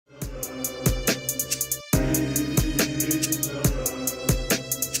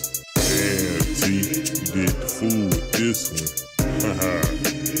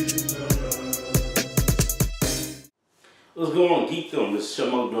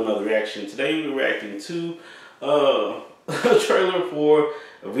another reaction. Today we're reacting to a trailer for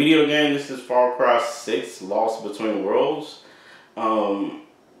a video game. This is Far Cry 6 Lost Between Worlds.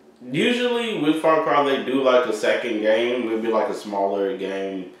 Usually with Far Cry they do like a second game, maybe like a smaller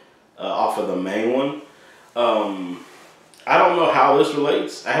game off of the main one. I don't know how this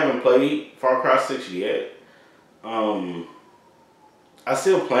relates. I haven't played Far Cry 6 yet. I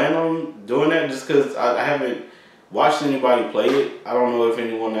still plan on doing that just because I haven't watched anybody play it. I don't know if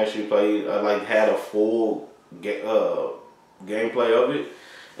anyone actually played, like had a full gameplay of it.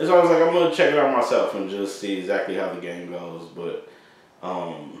 And so I was like, I'm gonna check it out myself and just see exactly how the game goes. But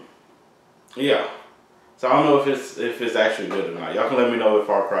yeah. So I don't know if it's actually good or not. Y'all can let me know if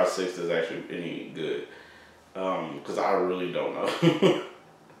Far Cry 6 is actually any good. Because I really don't know.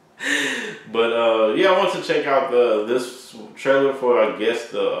 But yeah, I want to check out this trailer for, I guess,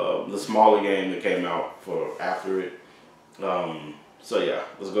 the smaller game that came out for after it. So yeah,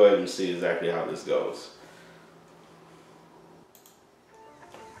 let's go ahead and see exactly how this goes.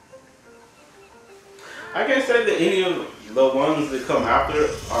 I can't say that any of the ones that come after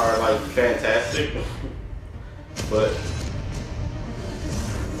are like fantastic, but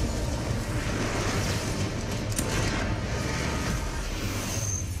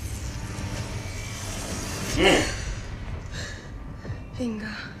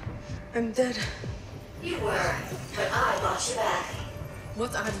Inga, I'm dead. You were, but I brought you back.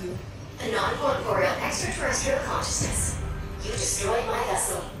 What are you? A non-corporeal extraterrestrial consciousness. You destroyed my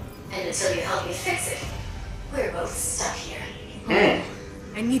vessel, and until you help me fix it, we're both stuck here. Oh,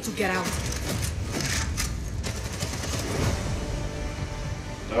 I need to get out.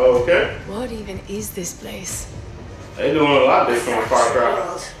 Okay. What even is this place? They doing a lot different with Far Cry.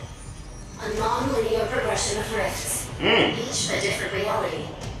 World. A non-linear progression of rifts. Each a different reality,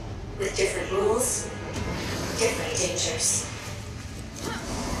 with different rules, different dangers.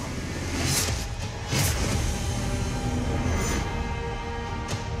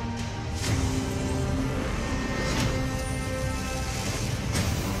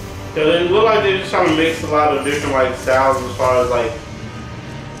 Cause it look like they're just trying to mix a lot of different like styles as far as like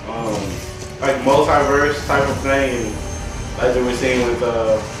multiverse type of thing, and like that we're seeing with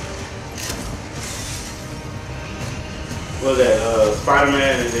what was that,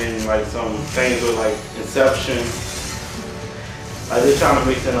 Spider-Man, and then like some things with like Inception. Like they're trying to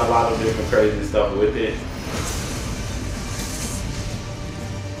mix in a lot of different crazy stuff with it.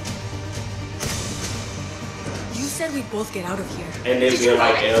 You said we both get out of here. And then being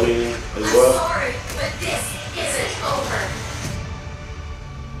like alien as well. I'm sorry, but this isn't over.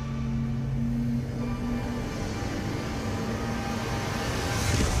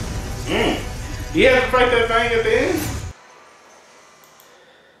 You have to fight that thing at the end?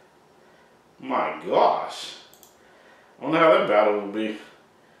 My gosh. I wonder how that battle would be.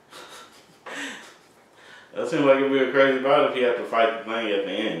 That seems like it'd be a crazy battle if you have to fight the thing at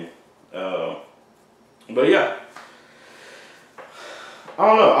the end. But yeah. I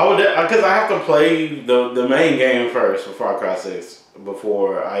don't know. I would, because I have to play the main game first for Far Cry 6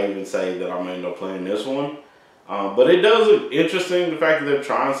 before I even say that I'm gonna end up playing this one. But it does look interesting, the fact that they're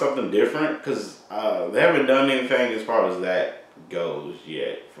trying something different, because they haven't done anything as far as that goes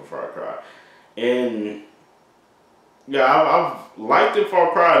yet for Far Cry. And yeah, I've liked it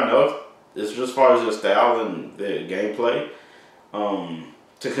Far Cry enough, it's just as far as the style and the gameplay,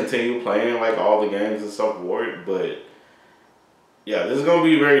 to continue playing like all the games and stuff for it. But yeah, this is gonna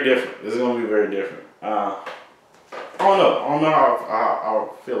be very different. This is gonna be very different. I don't know how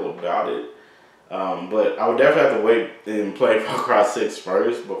I feel about it. But I would definitely have to wait and play Far Cry 6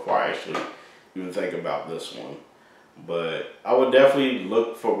 first before I actually even think about this one. But I would definitely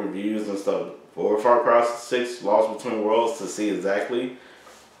look for reviews and stuff for Far Cry 6 Lost Between Worlds to see exactly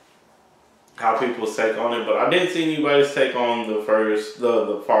how people's take on it. But I didn't see anybody's take on the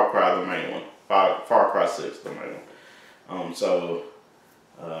Far Cry, the main one. Far Cry 6, the main one.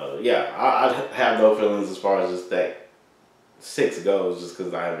 Yeah, I have no feelings as far as just that 6 goes, just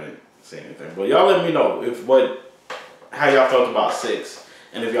because I haven't seen anything. But y'all let me know how y'all felt about 6,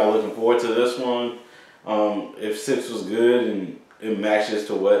 and if y'all looking forward to this one. If 6 was good and it matches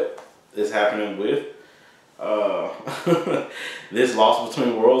to what is happening with this Lost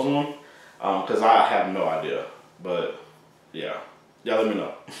Between Worlds one, because I have no idea. But yeah, y'all let me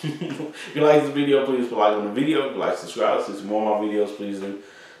know. If you like this video, please put a like on the video. If you like, subscribe. See some more of my videos, please do.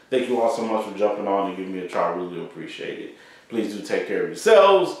 Thank you all so much for jumping on and giving me a try. I really do appreciate it. Please do take care of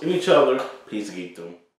yourselves and each other. Peace and geekdom.